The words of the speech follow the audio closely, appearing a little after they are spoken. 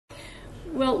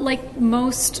Well, like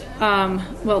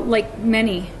like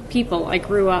many people, I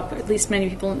grew up, at least many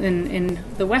people in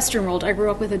the Western world, I grew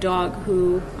up with a dog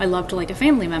who I loved like a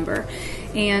family member.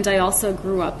 And I also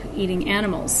grew up eating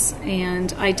animals.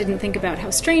 And I didn't think about how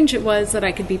strange it was that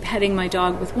I could be petting my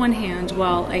dog with one hand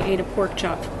while I ate a pork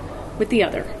chop with the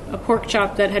other. A pork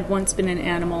chop that had once been an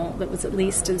animal that was at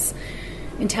least as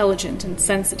intelligent and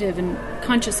sensitive and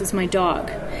conscious as my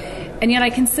dog. And yet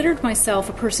I considered myself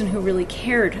a person who really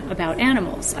cared about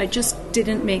animals. I just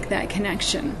didn't make that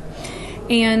connection.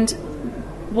 And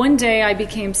one day I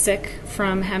became sick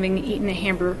from having eaten a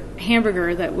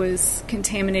hamburger that was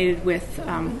contaminated with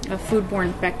a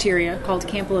foodborne bacteria called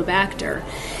Campylobacter.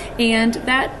 And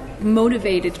that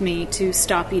motivated me to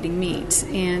stop eating meat.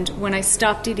 And when I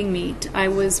stopped eating meat, I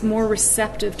was more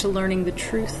receptive to learning the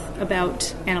truth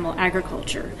about animal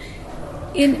agriculture.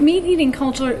 In meat-eating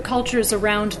cultures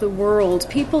around the world,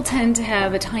 people tend to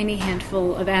have a tiny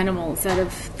handful of animals out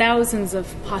of thousands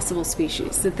of possible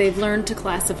species that they've learned to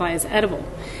classify as edible.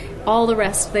 All the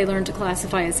rest they learn to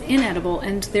classify as inedible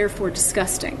and therefore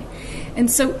disgusting. And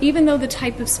so even though the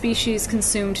type of species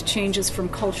consumed changes from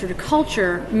culture to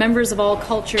culture, members of all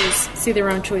cultures see their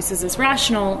own choices as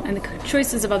rational and the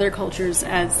choices of other cultures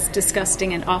as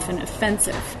disgusting and often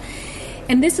offensive.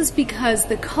 And this is because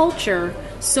the culture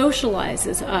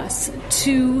socializes us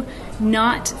to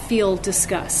not feel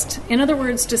disgust. In other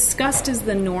words, disgust is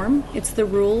the norm. It's the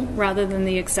rule rather than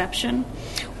the exception.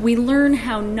 We learn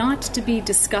how not to be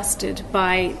disgusted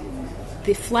by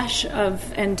the flesh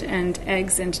of and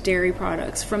eggs and dairy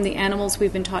products from the animals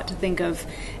we've been taught to think of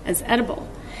as edible.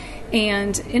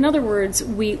 And in other words,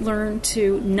 we learn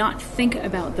to not think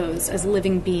about those as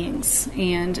living beings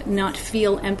and not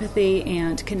feel empathy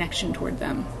and connection toward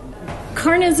them.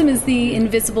 Carnism is the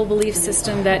invisible belief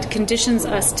system that conditions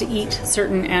us to eat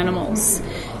certain animals,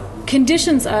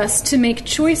 conditions us to make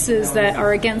choices that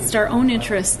are against our own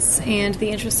interests and the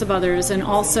interests of others, and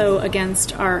also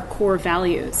against our core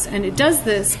values. And it does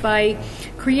this by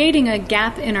creating a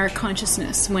gap in our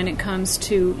consciousness when it comes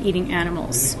to eating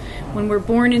animals. When we're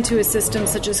born into a system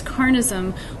such as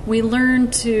carnism, we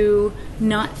learn to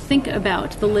not think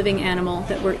about the living animal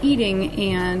that we're eating,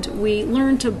 and we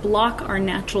learn to block our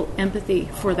natural empathy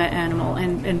for that animal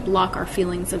and block our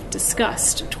feelings of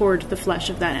disgust toward the flesh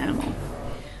of that animal.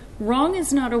 Wrong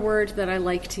is not a word that I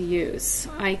like to use.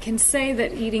 I can say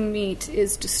that eating meat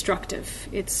is destructive.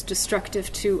 It's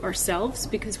destructive to ourselves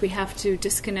because we have to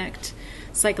disconnect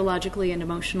psychologically and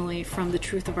emotionally from the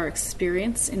truth of our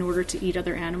experience in order to eat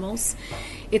other animals.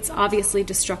 It's obviously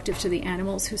destructive to the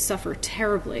animals who suffer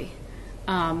terribly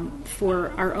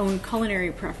for our own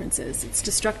culinary preferences. It's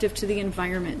destructive to the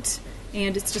environment,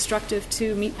 and it's destructive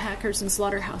to meat packers and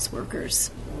slaughterhouse workers.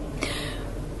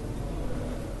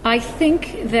 I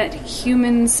think that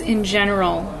humans in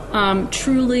general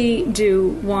truly do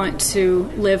want to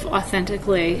live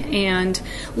authentically and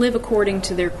live according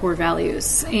to their core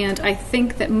values. And I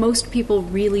think that most people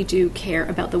really do care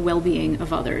about the well-being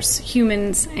of others,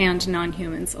 humans and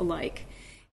non-humans alike.